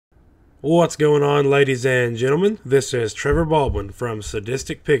What's going on, ladies and gentlemen? This is Trevor Baldwin from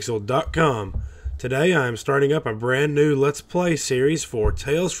SadisticPixel.com. Today I am starting up a brand new Let's Play series for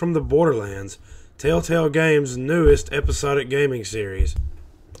Tales from the Borderlands, Telltale Games' newest episodic gaming series.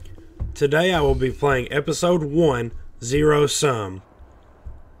 Today I will be playing Episode 1, Zero Sum.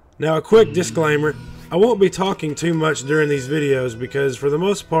 Now a quick disclaimer, I won't be talking too much during these videos because for the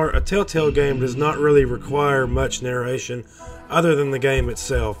most part a Telltale game does not really require much narration other than the game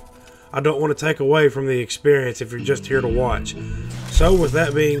itself. I don't want to take away from the experience if you're just here to watch. So with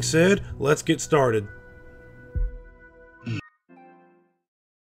that being said, let's get started.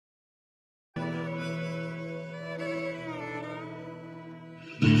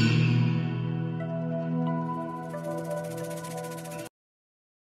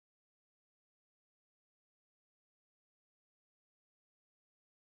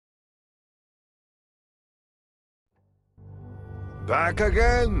 Back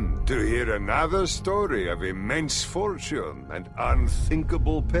again to hear another story of immense fortune and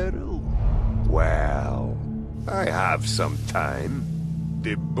unthinkable peril. Well, I have some time.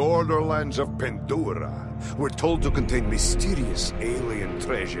 The Borderlands of Pandora were told to contain mysterious alien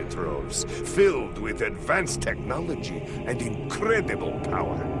treasure troves filled with advanced technology and incredible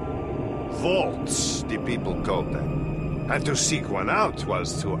power. Vaults, the people called them. And to seek one out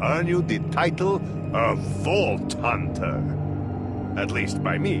was to earn you the title of Vault Hunter. At least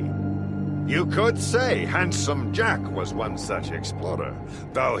by me. You could say Handsome Jack was one such explorer,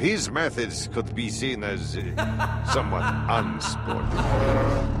 though his methods could be seen as somewhat unsporting.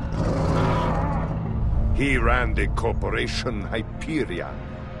 He ran the corporation Hyperion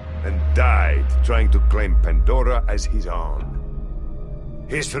and died trying to claim Pandora as his own.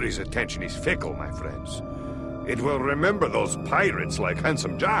 History's attention is fickle, my friends. It will remember those pirates like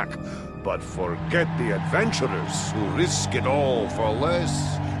Handsome Jack, but forget the adventurers who risk it all for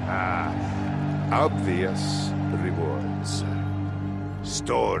less, obvious rewards.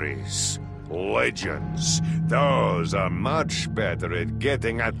 Stories, legends, those are much better at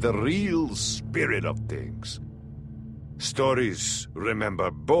getting at the real spirit of things. Stories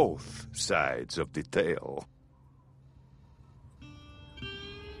remember both sides of the tale.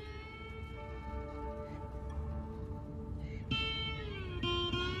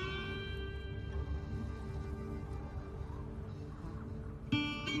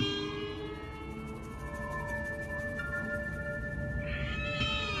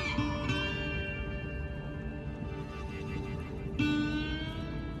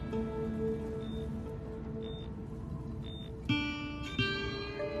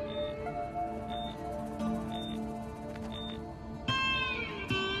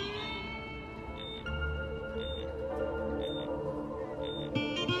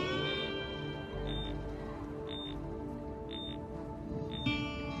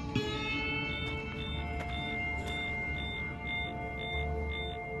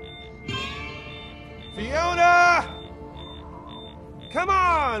 Fiona! Come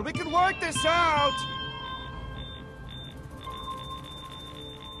on, we can work this out!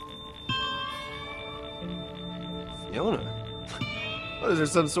 Fiona? What, is there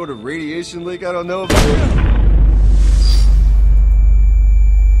some sort of radiation leak I don't know about?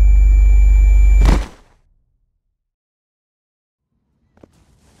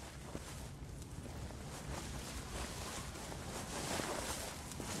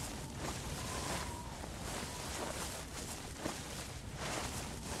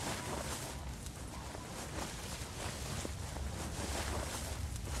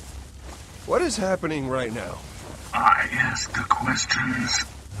 What is happening right now? I ask the questions.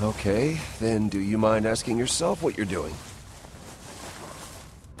 Okay, then do you mind asking yourself what you're doing?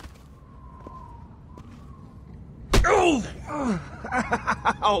 Oh!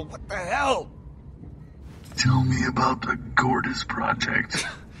 Ow! What the hell? Tell me about the Gordis project.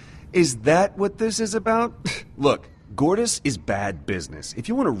 Is that what this is about? Look, Gordis is bad business. If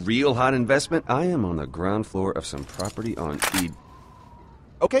you want a real hot investment, I am on the ground floor of some property on Eden.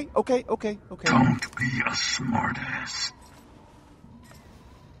 Okay. Don't be a smartass.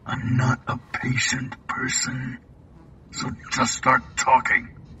 I'm not a patient person, so just start talking.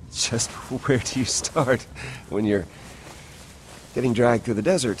 Just where do you start when you're getting dragged through the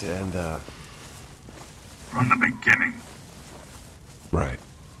desert and, From the beginning. Right.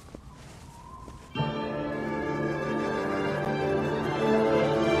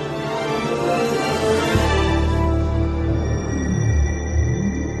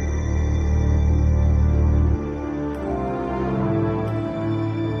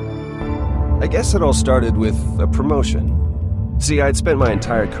 I guess it all started with a promotion. See, I'd spent my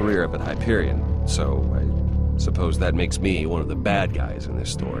entire career up at Hyperion, so I suppose that makes me one of the bad guys in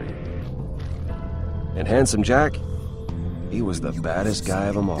this story. And Handsome Jack, he was the baddest guy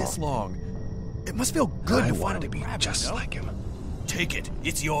of them all. This long. It must feel good I to wanted finally to be grab it, just no? like him. Take it.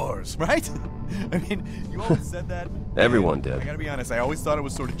 It's yours, right? I mean, you always said that. Everyone did. I gotta be honest, I always thought it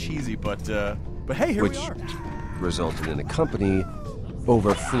was sort of cheesy, but hey, here Which we are. resulted in a company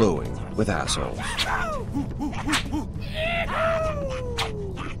overflowing with assholes.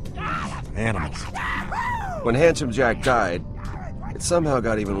 Animals. When Handsome Jack died, it somehow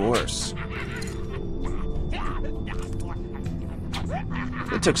got even worse.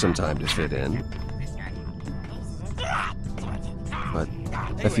 It took some time to fit in. But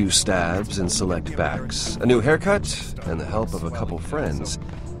a few stabs and select backs, a new haircut, and the help of a couple friends,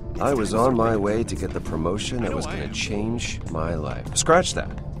 I was on my way to get the promotion that was going to change my life. Scratch that.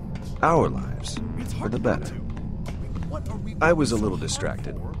 Our lives. For the better. I was a little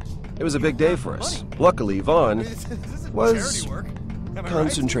distracted. It was a big day for us. Luckily, Vaughn was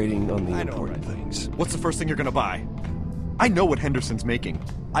concentrating on the important things. What's the first thing you're gonna buy? I know what Henderson's making.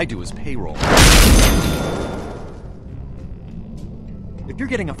 I do his payroll. If you're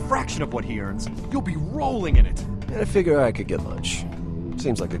getting a fraction of what he earns, you'll be rolling in it. And I figure I could get lunch.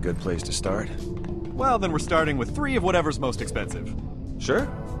 Seems like a good place to start. Well, then we're starting with 3 of whatever's most expensive. Sure.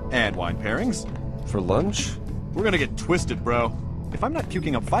 And wine pairings. For lunch? We're gonna get twisted, bro. If I'm not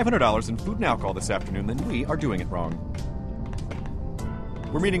puking up $500 in food and alcohol this afternoon, then we are doing it wrong.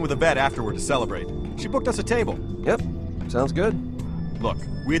 We're meeting with a vet afterward to celebrate. She booked us a table. Yep. Sounds good. Look,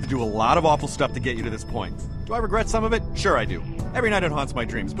 we had to do a lot of awful stuff to get you to this point. Do I regret some of it? Sure I do. Every night it haunts my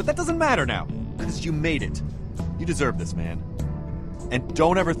dreams, but that doesn't matter now. Because you made it. You deserve this, man. And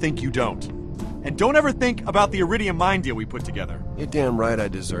don't ever think you don't. And don't ever think about the Iridium mine deal we put together. You're damn right I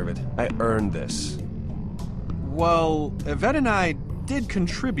deserve it. I earned this. Well, Yvette and I did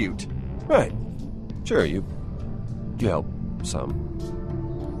contribute. Right. Sure, you help some.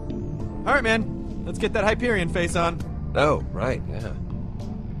 All right, man. Let's get that Hyperion face on. Oh, right, yeah.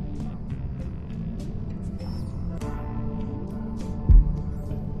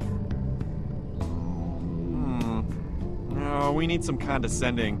 No, we need some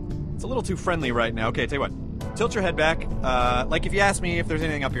condescending. It's a little too friendly right now. Okay, tell you what. Tilt your head back. Like if you ask me if there's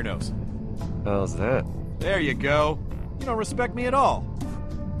anything up your nose. How's that? There you go. You don't respect me at all.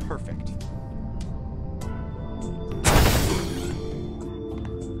 Perfect.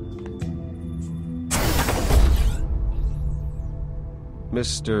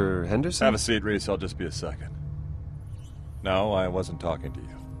 Mr. Henderson? Have a seat, Reese. I'll just be a second. No, I wasn't talking to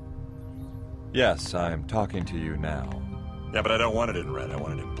you. Yes, I'm talking to you now. Yeah, but I don't want it in red. I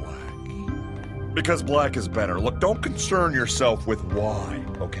want it in black. Because black is better. Look, don't concern yourself with why,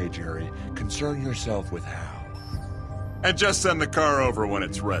 okay, Jerry? Concern yourself with how. And just send the car over when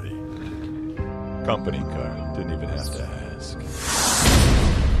it's ready. Company car. Didn't even have to ask.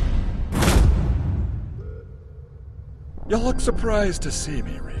 You look surprised to see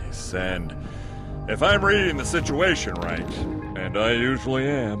me, Reese, and if I'm reading the situation right, and I usually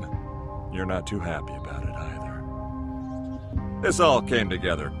am, you're not too happy about it either. This all came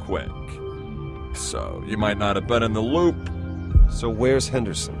together quick, so you might not have been in the loop. So where's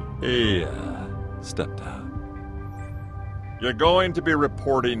Henderson? He, stepped out. You're going to be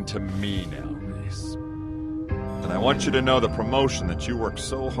reporting to me now, Reese. And I want you to know the promotion that you worked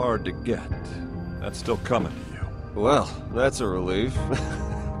so hard to get, that's still coming to you. Well, that's a relief.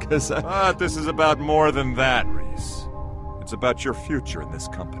 But this is about more than that, Reese. It's about your future in this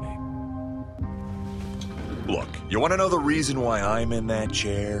company. Look, you want to know the reason why I'm in that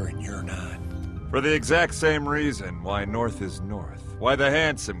chair and you're not? For the exact same reason why North is North. Why the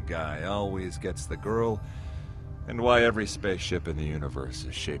handsome guy always gets the girl, and why every spaceship in the universe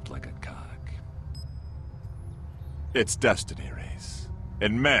is shaped like a cock. It's destiny, Reese.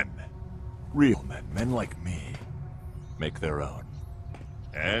 And men, real men like me, make their own.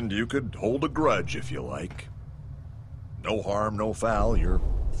 And you could hold a grudge if you like. No harm, no foul, your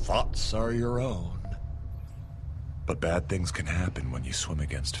thoughts are your own. But bad things can happen when you swim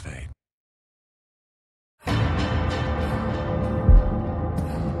against fate.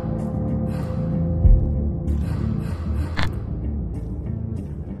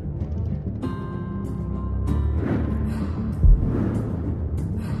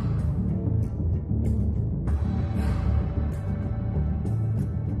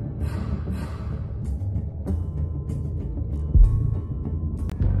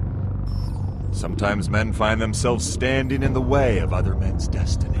 Sometimes men find themselves standing in the way of other men's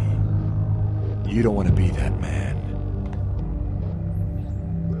destiny. You don't want to be that man.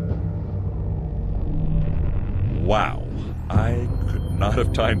 Wow, I could not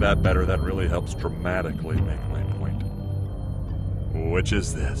have timed that better. That really helps dramatically make my point. Which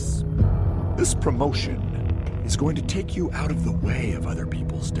is this. This promotion is going to take you out of the way of other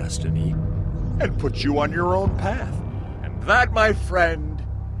people's destiny and put you on your own path. And that, my friend,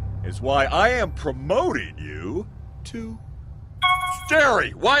 is why I am promoting you to...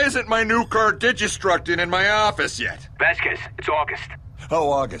 Gary, why isn't my new car Digistructing in my office yet? Vasquez, it's August.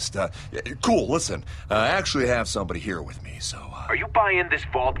 Oh, August. Cool, listen. I actually have somebody here with me, so... Are you buying this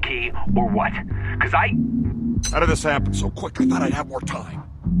vault key, or what? Because How did this happen so quick? I thought I'd have more time.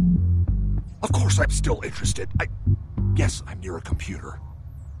 Of course I'm still interested. Yes, I'm near a computer.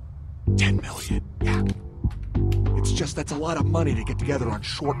 10 million, yeah. It's just that's a lot of money to get together on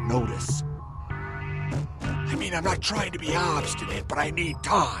short notice. I mean, I'm not trying to be obstinate, but I need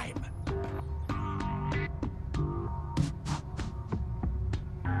time.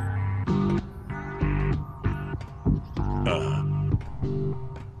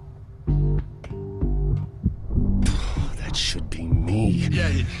 That should be me.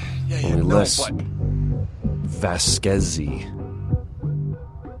 Yeah, Only no, less but... Vasquez-y.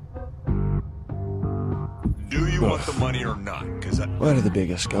 Do you want the money or not? Because Why do the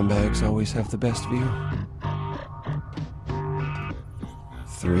biggest scumbags always have the best view?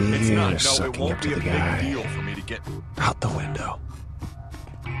 3 it's not. years No, it sucking won't up be to a the big guy. deal for me to get... Out the window.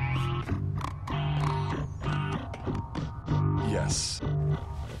 Yes.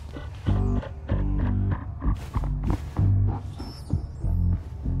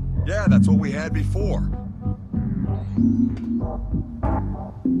 Yeah, that's what we had before.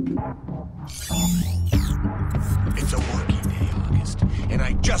 It's a working day, August, and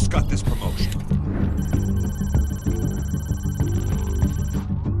I just got this promotion.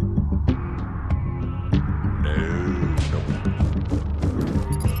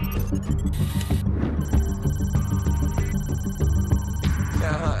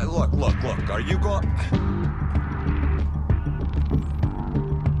 Look, are you going...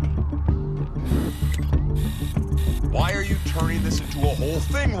 Why are you turning this into a whole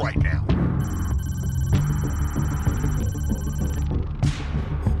thing right now?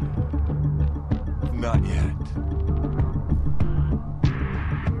 Not yet.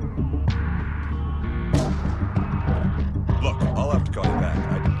 Look, I'll have to call you back.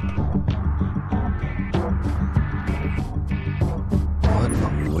 What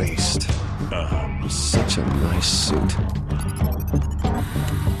a waste. Such a nice suit.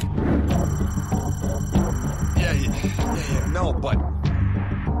 Yeah, no, but...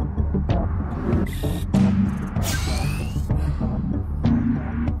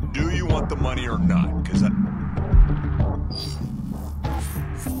 Do you want the money or not? Because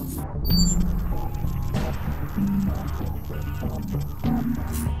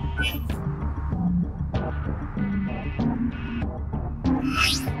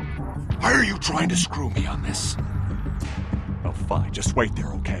Why are you trying to screw me on this? Oh, fine. Just wait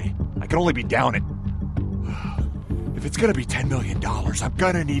there, okay? I can only be down at... If it's gonna be $10 million, I'm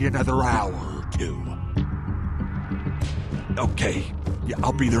gonna need another hour or two. Okay. Yeah,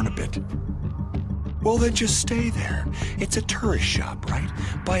 I'll be there in a bit. Well, then just stay there. It's a tourist shop, right?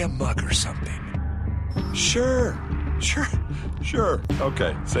 Buy a mug or something. Sure.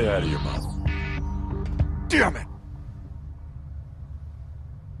 Okay, say hi to your mom. Damn it!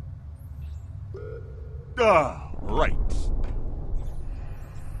 Right.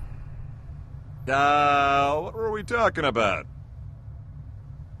 What were we talking about?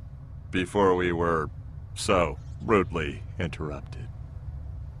 Before we were so rudely interrupted.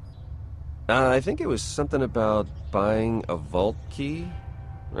 I think it was something about buying a vault key,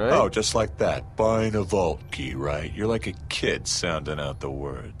 right? Oh, just like that. Buying a vault key, right? You're like a kid sounding out the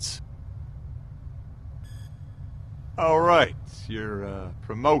words. All right, your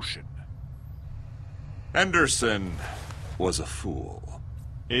promotion. Henderson was a fool.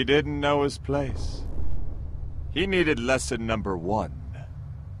 He didn't know his place. He needed lesson number 1.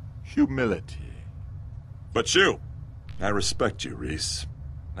 Humility. But you, I respect you, Reese.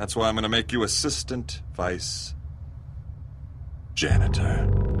 That's why I'm gonna make you assistant vice janitor.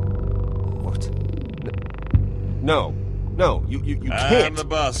 What? No, you can't. I'm the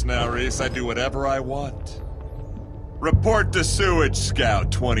boss now, Reese. I do whatever I want. Report to Sewage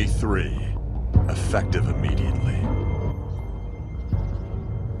Scout 23. Effective immediately.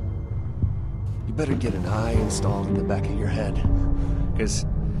 You better get an eye installed in the back of your head. Because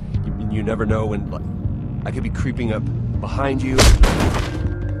you never know when I could be creeping up behind you.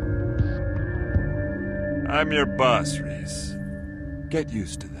 I'm your boss, Reese. Get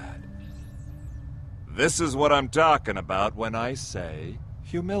used to that. This is what I'm talking about when I say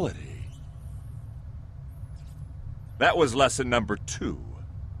humility. That was lesson number 2.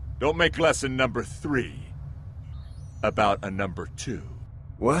 Don't make lesson number 3 about a number 2.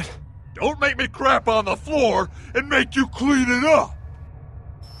 What? Don't make me crap on the floor and make you clean it up!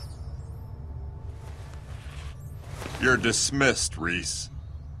 You're dismissed, Reese.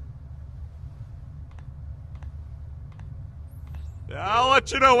 I'll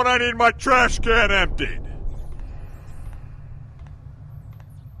let you know when I need my trash can emptied.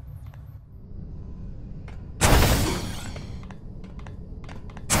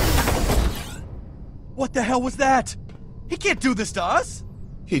 What the hell was that? He can't do this to us!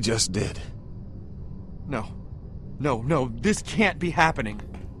 He just did. No. No, this can't be happening.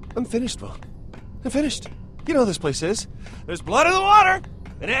 I'm finished, Will. I'm finished. You know how this place is. There's blood in the water,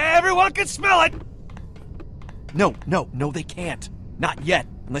 and everyone can smell it! No, they can't. Not yet,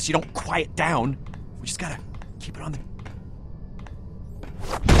 unless you don't quiet down. We just gotta keep it on the...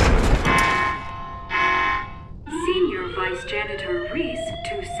 Senior Vice Janitor Reese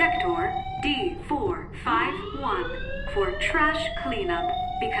to Sector D451 for trash cleanup,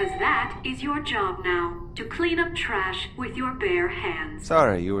 because that is your job now, to clean up trash with your bare hands.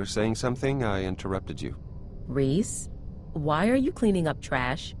 Sorry, you were saying something? I interrupted you. Reese, why are you cleaning up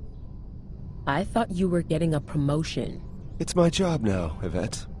trash? I thought you were getting a promotion. It's my job now,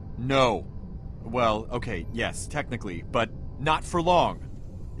 Yvette. No. Well, okay, yes, technically, but not for long.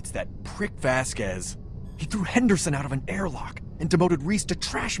 It's that prick Vasquez. He threw Henderson out of an airlock and demoted Reese to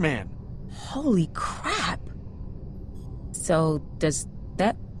trash man. Holy crap! So, does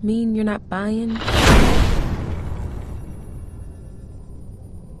that mean you're not buying?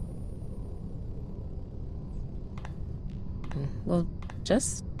 Well,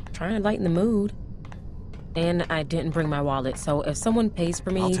 just trying to lighten the mood. And I didn't bring my wallet, so if someone pays for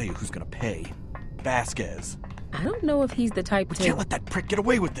me... I'll tell you who's gonna pay. Vasquez. I don't know if he's the type We to... can't let that prick get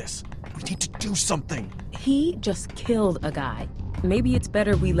away with this. We need to do something. He just killed a guy. Maybe it's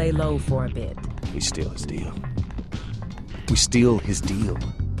better we lay low for a bit. We steal his deal. We steal his deal.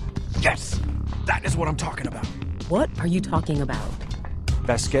 Yes! That is what I'm talking about. What are you talking about?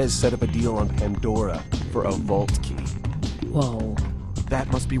 Vasquez set up a deal on Pandora for a vault key. Whoa.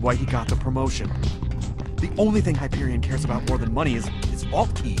 That must be why he got the promotion. The only thing Hyperion cares about more than money is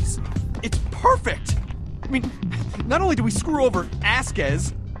vault keys. It's perfect! I mean, not only do we screw over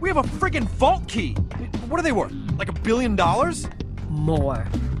Vasquez, we have a friggin' vault key! I mean, what are they worth? Like $1 billion? More.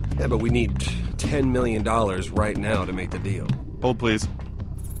 Yeah, but we need $10 million right now to make the deal. Hold, please.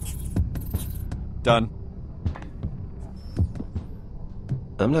 Done.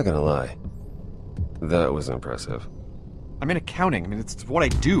 I'm not gonna lie. That was impressive. I'm in accounting. I mean, it's what I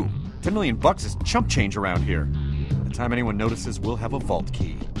do. $10 million is chump change around here. By the time anyone notices, we'll have a vault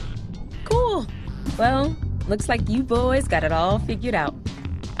key. Cool. Well, looks like you boys got it all figured out.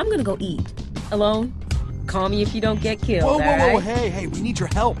 I'm gonna go eat. Alone? Call me if you don't get killed, Whoa, alright? hey, we need your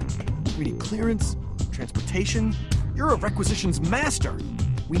help. We need clearance, transportation. You're a requisitions master.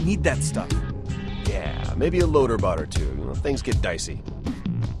 We need that stuff. Yeah, maybe a loader bot or two. You know, things get dicey.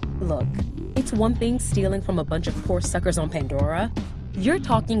 Look, it's one thing stealing from a bunch of poor suckers on Pandora. You're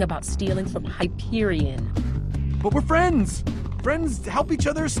talking about stealing from Hyperion. But we're friends. Friends help each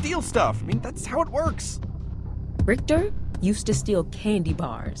other steal stuff. I mean, that's how it works. Richter used to steal candy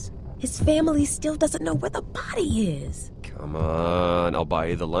bars. His family still doesn't know where the body is. Come on, I'll buy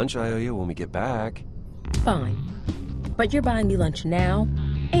you the lunch I owe you when we get back. Fine. But you're buying me lunch now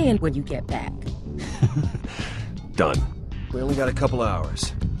and when you get back. Done. We only got a couple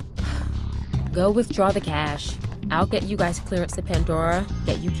hours. Go withdraw the cash. I'll get you guys clearance to Pandora,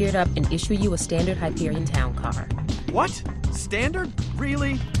 get you geared up, and issue you a standard Hyperion town car. What? Standard?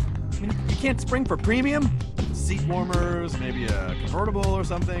 Really? I mean, you can't spring for premium? Seat warmers, maybe a convertible or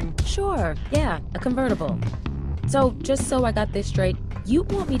something? Sure, yeah, a convertible. So, just so I got this straight, you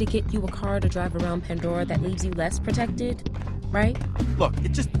want me to get you a car to drive around Pandora that leaves you less protected, right? Look,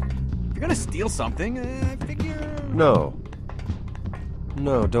 if you're gonna steal something, I figure... No,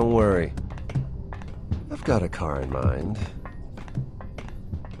 don't worry. I've got a car in mind.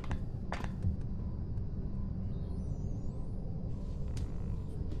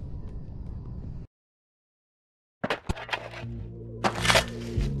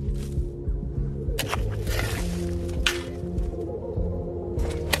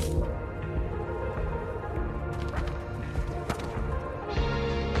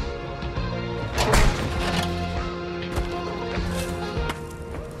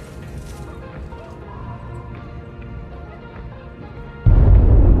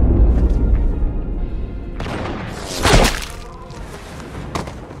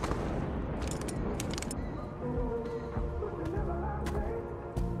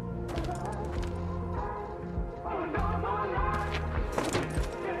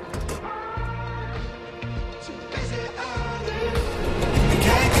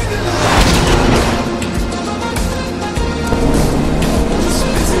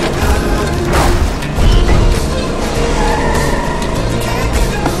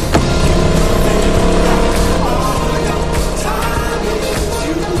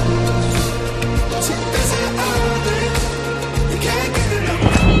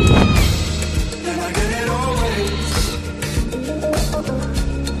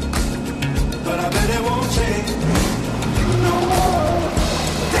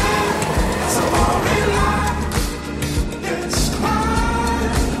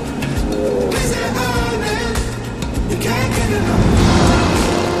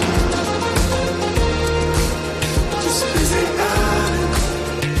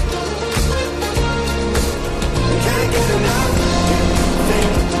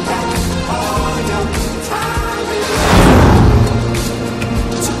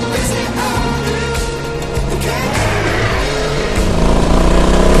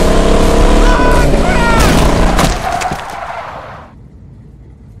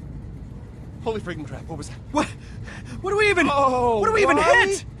 freaking crap. What was that? What do we even... what do we even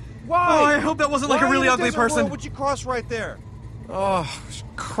hit? Why? Oh, I hope that wasn't like a really ugly person. Would you cross right there? Oh,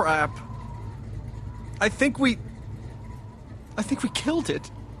 crap. I think we killed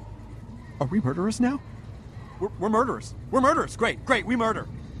it. Are we murderers now? We're murderers. We're murderers. Great, we murder.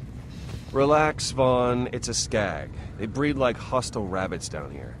 Relax, Vaughn. It's a skag. They breed like hostile rabbits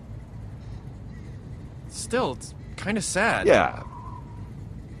down here. Still, it's kind of sad. Yeah.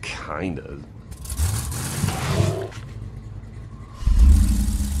 Kinda.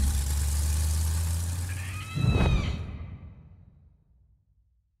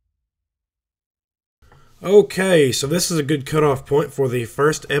 Okay, so this is a good cutoff point for the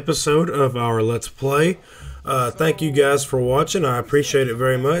first episode of our Let's Play. Thank you guys for watching. I appreciate it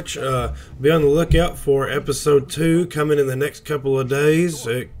very much. Be on the lookout for episode 2 coming in the next couple of days.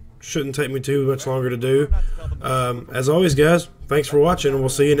 It shouldn't take me too much longer to do. As always, guys, thanks for watching, and we'll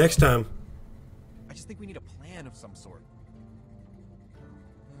see you next time. I just think we need a plan of some sort.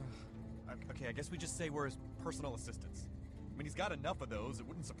 Okay, I guess we just say we're his personal assistants. I mean, he's got enough of those, it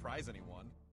wouldn't surprise anyone.